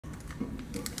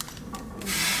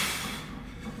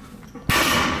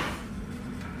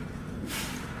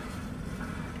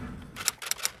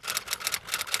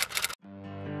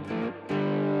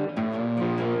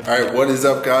Alright, what is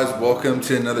up guys? Welcome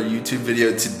to another YouTube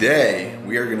video. Today,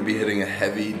 we are gonna be hitting a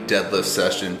heavy deadlift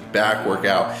session, back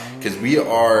workout, because we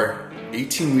are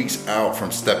 18 weeks out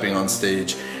from stepping on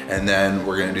stage, and then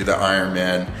we're gonna do the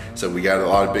Ironman. So we got a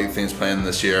lot of big things planned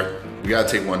this year. We gotta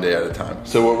take one day at a time.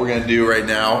 So what we're gonna do right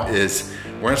now is,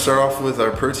 we're gonna start off with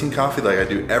our protein coffee like I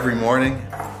do every morning.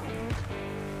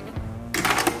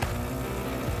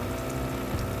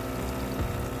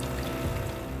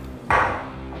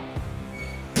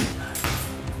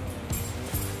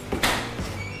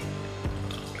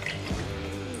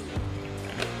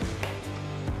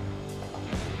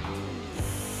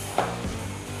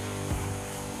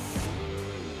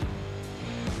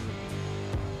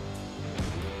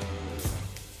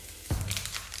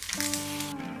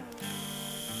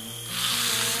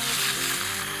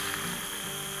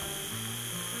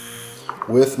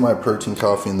 With my protein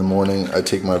coffee in the morning, I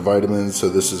take my vitamins. So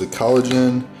this is a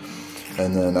collagen,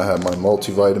 and then I have my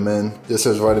multivitamin. This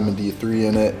has vitamin D3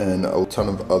 in it and a ton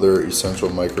of other essential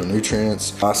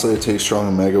micronutrients. Lastly, I take Strong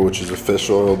Omega, which is a fish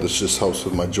oil. This just helps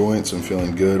with my joints and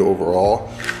feeling good overall.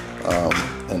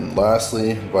 And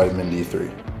lastly, vitamin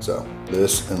D3. So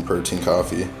this and protein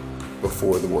coffee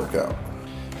before the workout.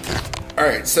 All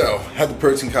right, so had the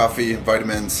protein coffee,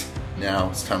 vitamins. Now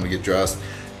it's time to get dressed.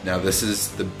 Now this is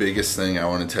the biggest thing I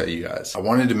want to tell you guys. I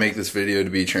wanted to make this video to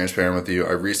be transparent with you.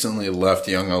 I recently left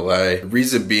Young LA. The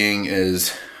reason being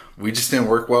is we just didn't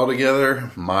work well together,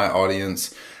 my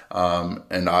audience,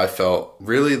 and I felt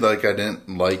really like I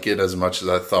didn't like it as much as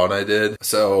I thought I did.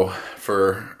 So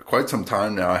for quite some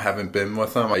time now, I haven't been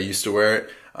with them. I used to wear it.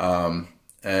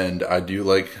 And I do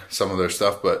like some of their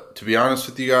stuff, but to be honest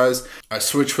with you guys, I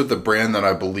switched with the brand that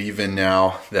I believe in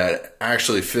now that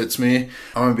actually fits me.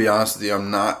 I'm gonna be honest with you, I'm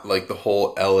not like the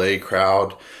whole LA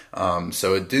crowd,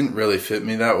 so it didn't really fit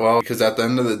me that well, because at the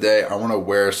end of the day, I wanna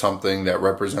wear something that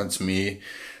represents me,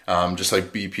 just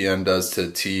like BPN does to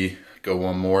T, Go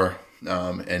One More.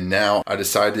 And now I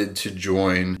decided to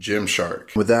join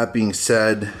Gymshark. With that being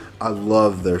said, I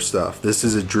love their stuff. This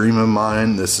is a dream of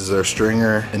mine. This is their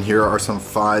stringer, and here are some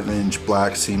 5-inch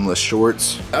black seamless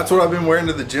shorts. That's what I've been wearing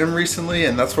to the gym recently,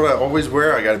 and that's what I always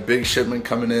wear. I got a big shipment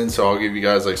coming in, so I'll give you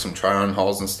guys like some try-on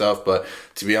hauls and stuff, but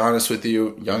to be honest with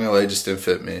you, Young LA just didn't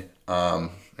fit me.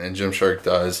 And Gymshark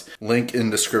does. Link in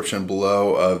description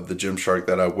below of the Gymshark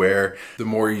that I wear. The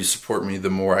more you support me, the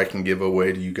more I can give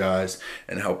away to you guys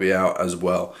and help you out as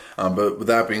well. But with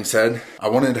that being said, I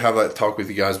wanted to have that talk with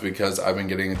you guys because I've been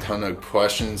getting a ton of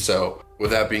questions. So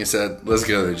with that being said, let's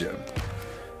go to the gym.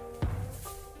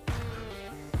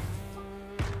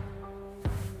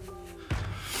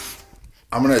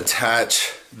 I'm gonna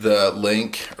attach the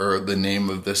link or the name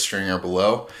of this stringer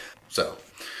below. So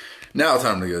now it's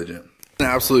time to go to the gym.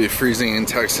 Absolutely freezing in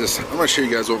Texas. I'm gonna show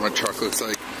you guys what my truck looks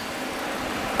like.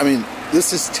 I mean,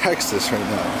 this is Texas right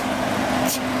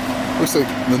now. Looks like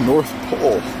the North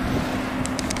Pole.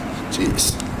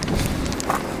 Jeez.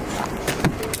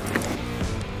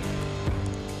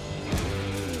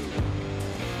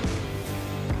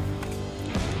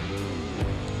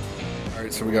 All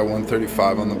right, so we got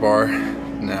 135 on the bar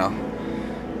now.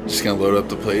 Just gonna load up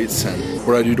the plates, and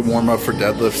what I do to warm up for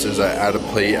deadlifts is I add a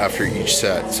plate after each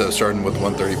set. So starting with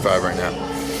 135 right now.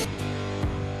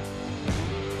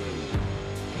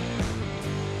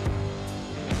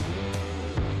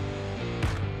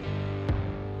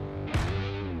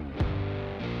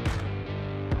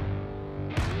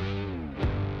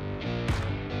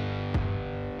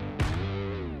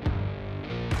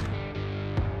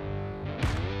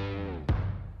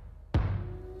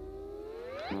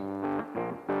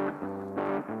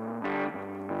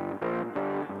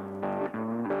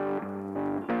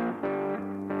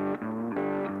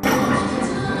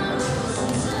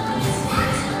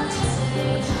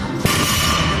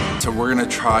 So we're gonna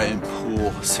try and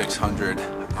pull 600.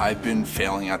 I've been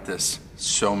failing at this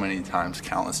so many times,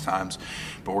 countless times,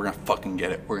 but we're gonna fucking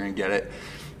get it. We're gonna get it.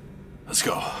 Let's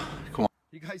go. Come on.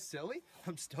 You guys silly?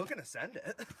 I'm still gonna send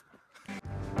it.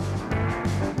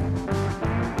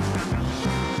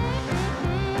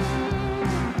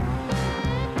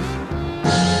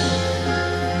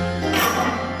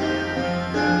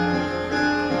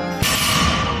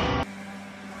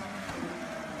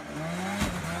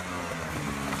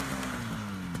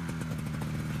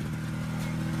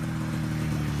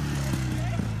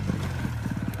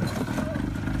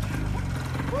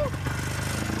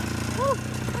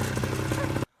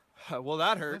 Well,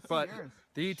 that hurt, but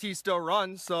the ET still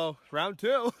runs, so round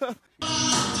two.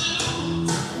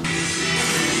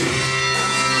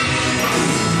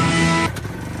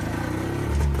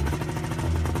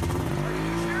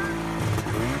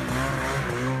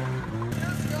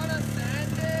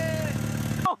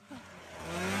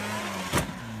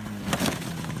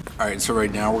 All right, so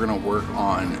right now we're gonna work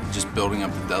on just building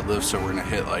up the deadlift. So we're gonna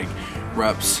hit like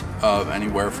reps of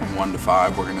anywhere from 1 to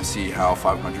 5. We're gonna see how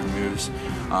 500 moves,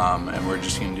 and we're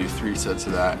just gonna do 3 sets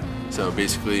of that. So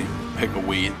basically pick a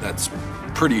weight that's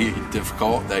pretty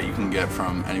difficult that you can get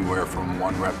from anywhere from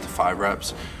 1 rep to 5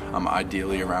 reps,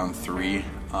 ideally around 3,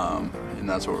 and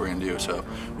that's what we're gonna do. So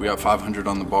we got 500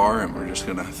 on the bar and we're just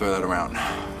gonna throw that around.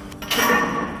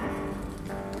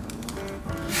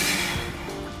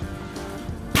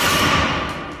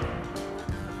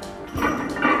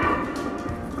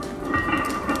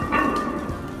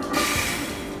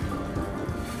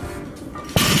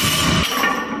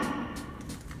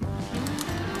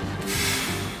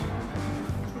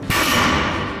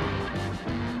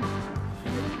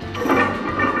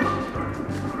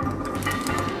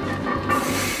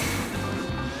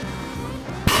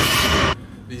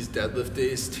 Deadlift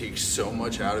days take so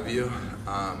much out of you.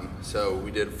 So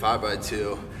we did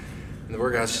 5x2 and the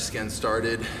workout's just getting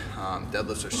started.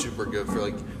 Deadlifts are super good for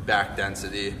like back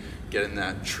density, getting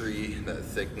that tree, that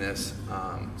thickness.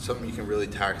 Something you can really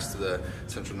tax to the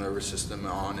central nervous system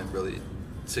on and really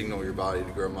signal your body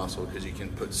to grow muscle because you can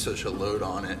put such a load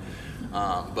on it.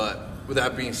 But with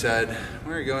that being said,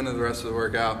 we're gonna go into the rest of the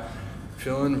workout.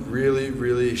 Feeling really,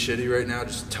 really shitty right now,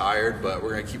 just tired, but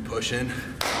we're gonna keep pushing.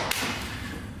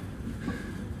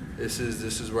 This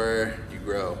is where you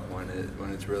grow when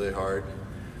it's really hard.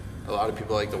 A lot of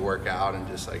people like to work out and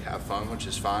just like have fun, which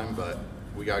is fine, but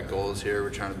we got goals here. We're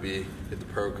trying to get the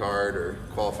pro card or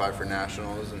qualify for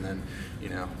nationals, and then, you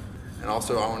know, and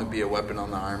also I want to be a weapon on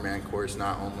the Ironman course,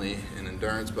 not only in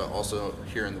endurance, but also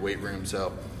here in the weight room.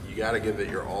 So you got to give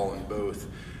it your all in both.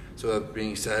 So that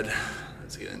being said,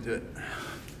 let's get into it.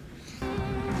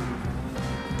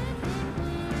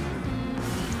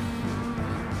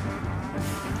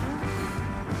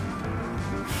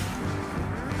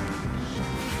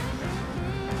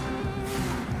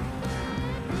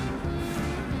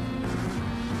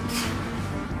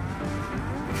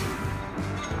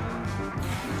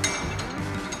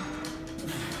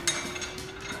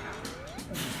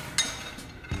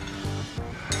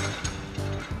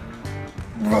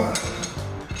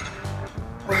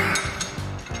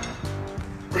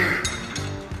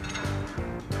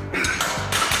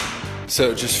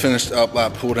 So just finished up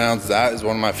lat pull downs. That is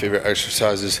one of my favorite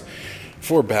exercises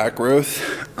for back growth.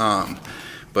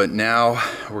 But now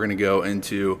we're gonna go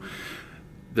into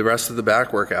the rest of the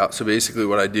back workout. So basically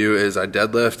what I do is I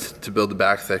deadlift to build the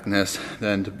back thickness,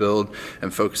 then to build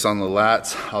and focus on the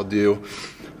lats, I'll do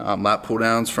lat pull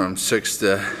downs from 6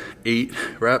 to 8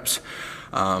 reps,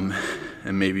 and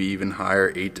maybe even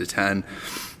higher, 8 to 10.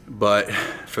 But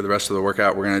for the rest of the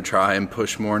workout, we're gonna try and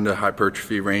push more into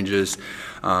hypertrophy ranges,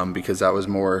 because that was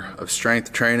more of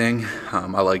strength training.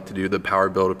 I like to do the power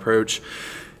build approach.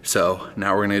 So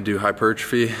now we're gonna do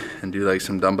hypertrophy and do like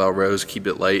some dumbbell rows, keep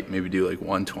it light, maybe do like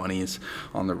 120s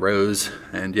on the rows.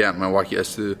 And yeah, I'm gonna walk you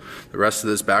guys through the rest of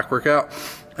this back workout.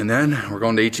 And then we're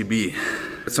going to HEB,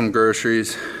 get some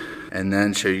groceries, and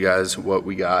then show you guys what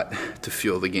we got to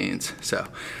fuel the gains. So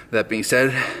that being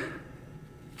said,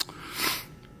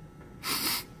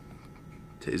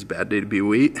 today's a bad day to be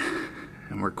wheat,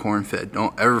 and we're corn fed.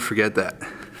 Don't ever forget that.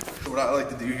 What I like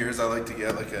to do here is I like to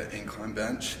get like an incline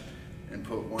bench and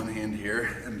put one hand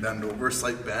here and bend over,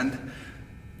 slight bend.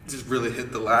 Just really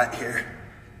hit the lat here.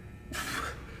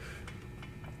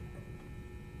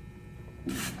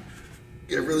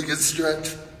 Get a really good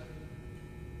stretch.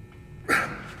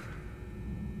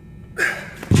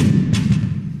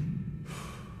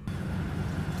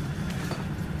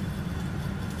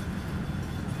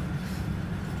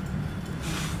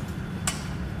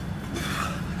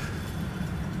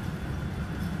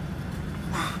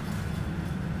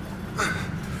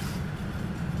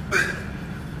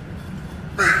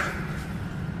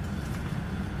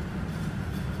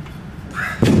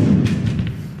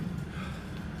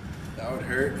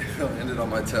 Landed on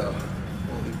my toe.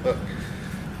 Holy fuck.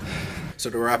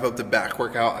 So to wrap up the back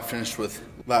workout, I finished with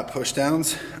lat push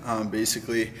downs.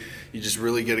 Basically, you just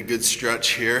really get a good stretch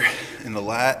here in the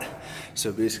lat.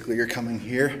 So basically you're coming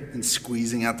here and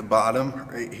squeezing at the bottom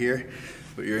right here,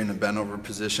 but you're in a bent over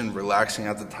position, relaxing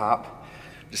at the top,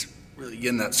 just really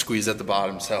getting that squeeze at the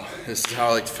bottom. So this is how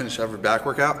I like to finish every back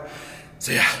workout.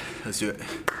 So yeah, let's do it.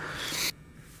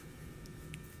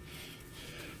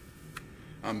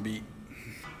 I'm beat.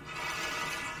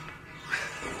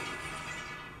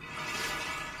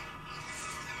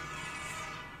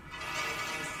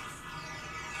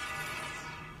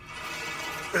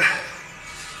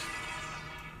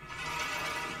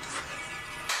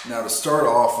 Now to start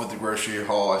off with the grocery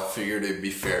haul, I figured it'd be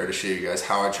fair to show you guys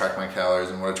how I track my calories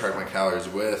and what I track my calories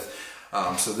with.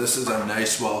 So this is a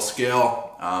Nice-Well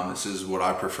scale. This is what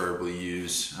I preferably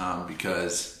use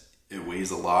because it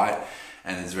weighs a lot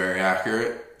and it's very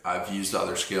accurate. I've used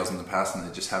other scales in the past and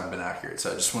they just haven't been accurate.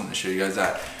 So I just wanted to show you guys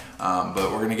that.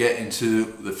 But we're gonna get into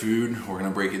the food. We're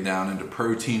gonna break it down into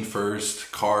protein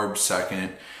first, carbs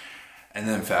second, and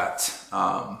then fats.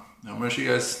 I'm gonna show you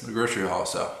guys the grocery haul,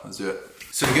 so let's do it.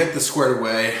 So to get this squared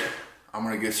away, I'm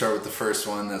gonna get started with the first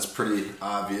one. That's pretty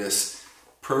obvious.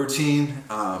 Protein.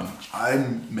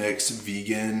 I mix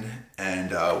vegan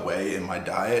and whey in my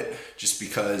diet just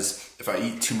because if I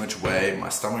eat too much whey, my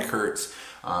stomach hurts.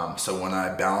 So when I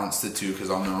balance the two, because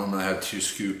I'll normally have 2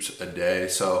 scoops a day,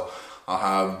 so I'll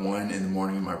have one in the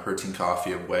morning in my protein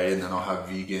coffee of whey, and then I'll have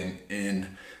vegan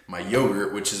in my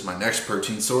yogurt, which is my next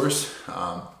protein source.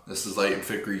 This is Light and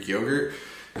Fit Greek yogurt.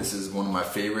 This is one of my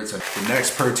favorites. The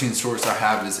next protein source I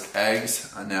have is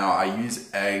eggs. Now I use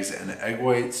eggs and egg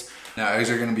whites. Now eggs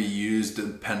are gonna be used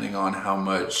depending on how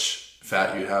much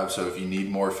fat you have. So if you need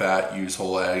more fat, use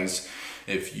whole eggs.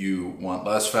 If you want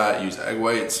less fat, use egg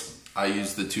whites. I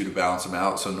use the two to balance them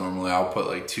out. So normally I'll put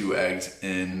like 2 eggs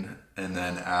in and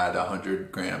then add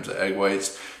 100 grams of egg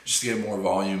whites just to get more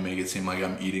volume, make it seem like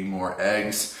I'm eating more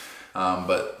eggs.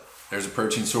 But there's a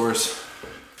protein source.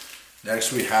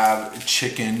 Next we have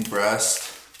chicken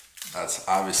breast. That's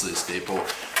obviously a staple.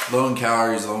 Low in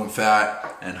calories, low in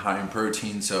fat, and high in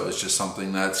protein. So it's just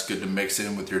something that's good to mix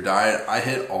in with your diet. I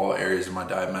hit all areas of my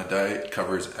diet. My diet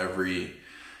covers every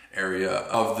area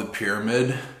of the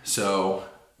pyramid. So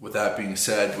with that being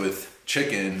said, with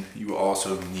chicken, you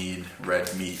also need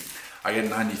red meat. I get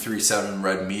 93.7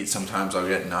 red meat. Sometimes I'll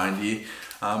get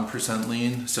 90%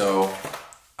 lean. So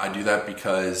I do that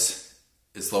because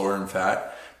it's lower in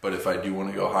fat. But if I do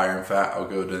want to go higher in fat, I'll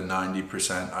go to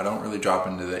 90%. I don't really drop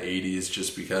into the 80s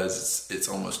just because it's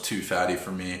almost too fatty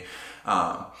for me.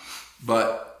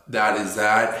 But that is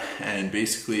that. And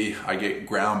basically I get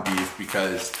ground beef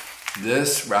because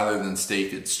this, rather than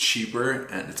steak, it's cheaper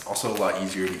and it's also a lot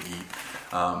easier to eat.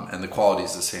 And the quality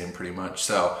is the same pretty much.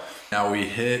 So now we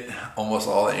hit almost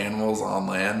all the animals on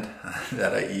land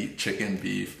that I eat: chicken,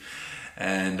 beef,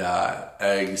 and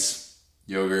eggs,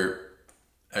 yogurt,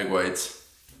 egg whites.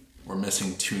 We're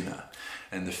missing tuna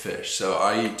and the fish. So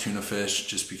I eat tuna fish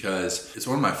just because it's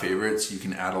one of my favorites. You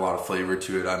can add a lot of flavor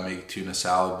to it. I make tuna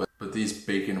salad, but these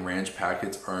bacon ranch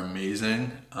packets are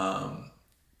amazing.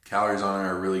 Calories on it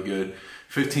are really good.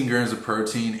 15 grams of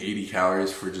protein, 80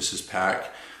 calories for just this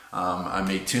pack. I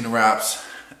make tuna wraps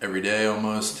every day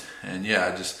almost. And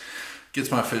yeah, it just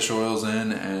gets my fish oils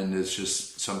in and it's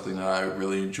just something that I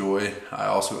really enjoy. I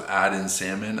also add in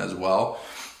salmon as well.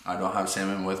 I don't have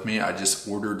salmon with me. I just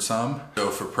ordered some.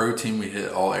 So for protein, we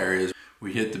hit all areas.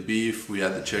 We hit the beef, we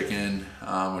had the chicken,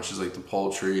 which is like the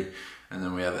poultry, and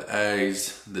then we have the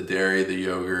eggs, the dairy, the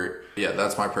yogurt. Yeah,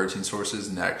 that's my protein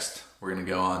sources. Next, we're gonna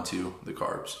go on to the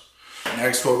carbs.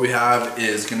 Next, what we have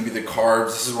is gonna be the carbs.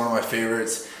 This is one of my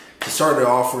favorites. To start it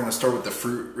off, we're gonna start with the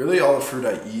fruit. Really, all the fruit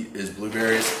I eat is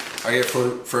blueberries. I get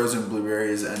frozen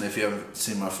blueberries, and if you haven't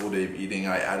seen my full day of eating,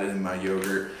 I add it in my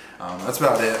yogurt. That's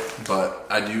about it, but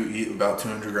I do eat about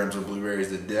 200 grams of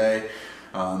blueberries a day.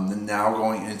 Then now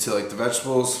going into like the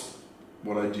vegetables,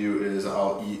 what I do is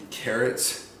I'll eat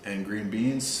carrots and green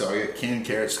beans. So I get canned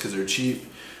carrots because they're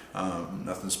cheap.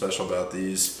 Nothing special about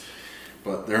these,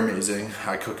 but they're amazing.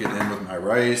 I cook it in with my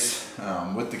rice,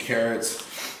 with the carrots.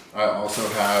 I also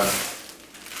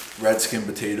have red skin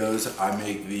potatoes. I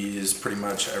make these pretty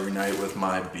much every night with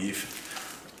my beef.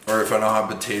 Or if I don't have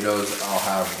potatoes, I'll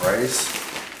have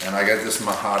rice. And I got this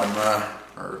Mahatma,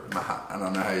 or I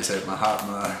don't know how you say it,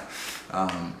 Mahatma.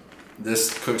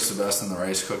 This cooks the best in the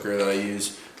rice cooker that I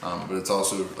use, but it's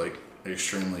also like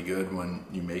extremely good when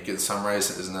you make it. Some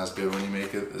rice isn't as good when you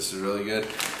make it. This is really good.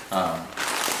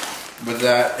 With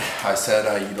that, I said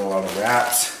I eat a lot of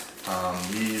wraps.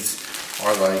 These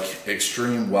are like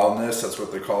extreme wellness. That's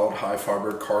what they're called, high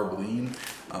fiber carb lean.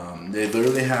 They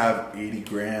literally have 80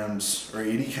 grams or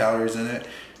 80 calories in it,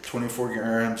 24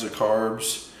 grams of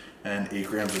carbs, and 8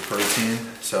 grams of protein.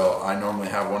 So I normally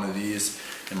have one of these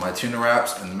in my tuna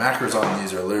wraps, and the macros on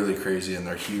these are literally crazy, and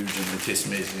they're huge and they taste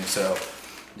amazing. So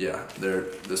yeah,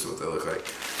 this is what they look like.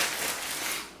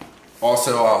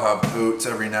 Also, I'll have oats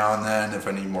every now and then if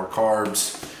I need more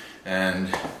carbs, and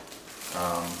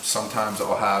sometimes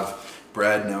I'll have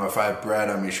bread. Now if I have bread,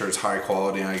 I make sure it's high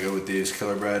quality and I go with Dave's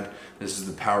Killer Bread. This is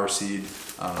the Power Seed.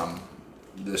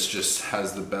 This just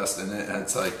has the best in it.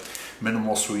 It's like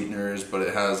minimal sweeteners, but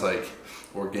it has like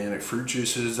organic fruit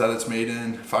juices that it's made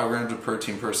in, 5 grams of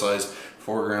protein per slice,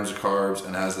 4 grams of carbs,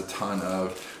 and has a ton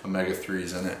of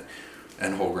omega-3s in it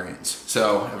and whole grains.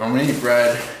 So if I'm gonna eat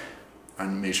bread, I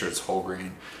make sure it's whole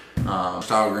grain.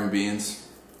 Style green beans.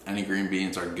 Any green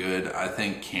beans are good. I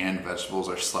think canned vegetables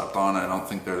are slept on. I don't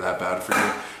think they're that bad for you.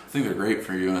 I think they're great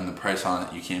for you, and the price on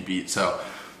it you can't beat. So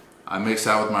I mix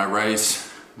that with my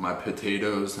rice, my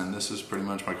potatoes, and this is pretty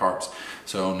much my carbs.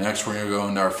 So next we're gonna go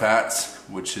into our fats,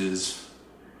 which is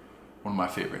one of my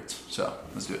favorites. So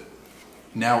let's do it.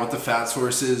 Now with the fat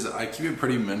sources, I keep it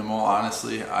pretty minimal,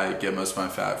 honestly. I get most of my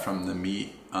fat from the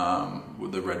meat,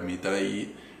 with the red meat that I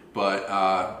eat. But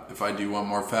if I do want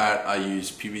more fat, I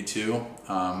use PB2.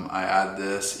 I add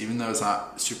this, even though it's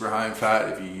not super high in fat,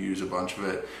 if you use a bunch of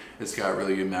it, it's got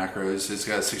really good macros. It's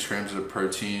got 6 grams of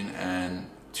protein and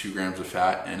 2 grams of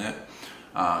fat in it.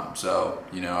 So,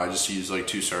 you know, I just use like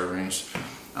 2 servings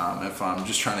if I'm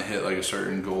just trying to hit like a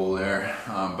certain goal there.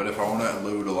 But if I want to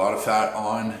load a lot of fat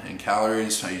on and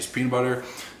calories, I use peanut butter.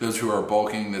 Those who are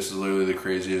bulking, this is literally the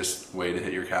craziest way to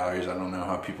hit your calories. I don't know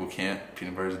how people can't.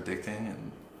 Peanut butter is addicting,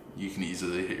 and you can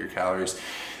easily hit your calories.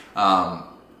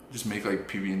 Just make like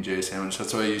PB&J sandwich.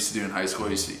 That's what I used to do in high school.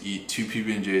 I used to eat 2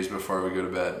 PB&Js before I would go to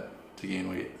bed to gain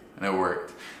weight, and it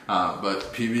worked.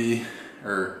 But peanut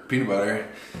butter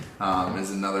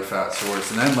is another fat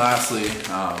source. And then lastly,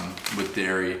 with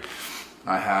dairy,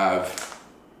 I have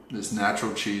this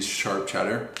natural cheese sharp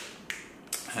cheddar,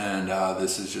 and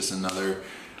this is just another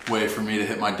way for me to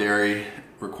hit my dairy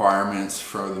requirements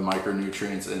for the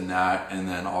micronutrients in that, and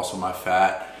then also my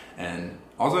fat, and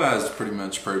also has pretty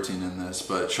much protein in this,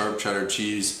 but sharp cheddar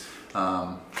cheese,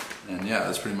 and yeah,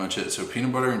 that's pretty much it. So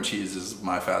peanut butter and cheese is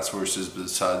my fat sources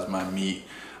besides my meat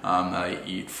that I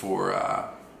eat for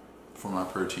my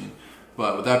protein.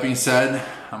 But with that being said,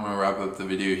 I'm gonna wrap up the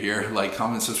video here. Like,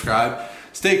 comment, subscribe,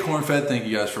 stay corn fed. Thank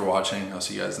you guys for watching. I'll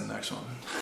see you guys in the next one.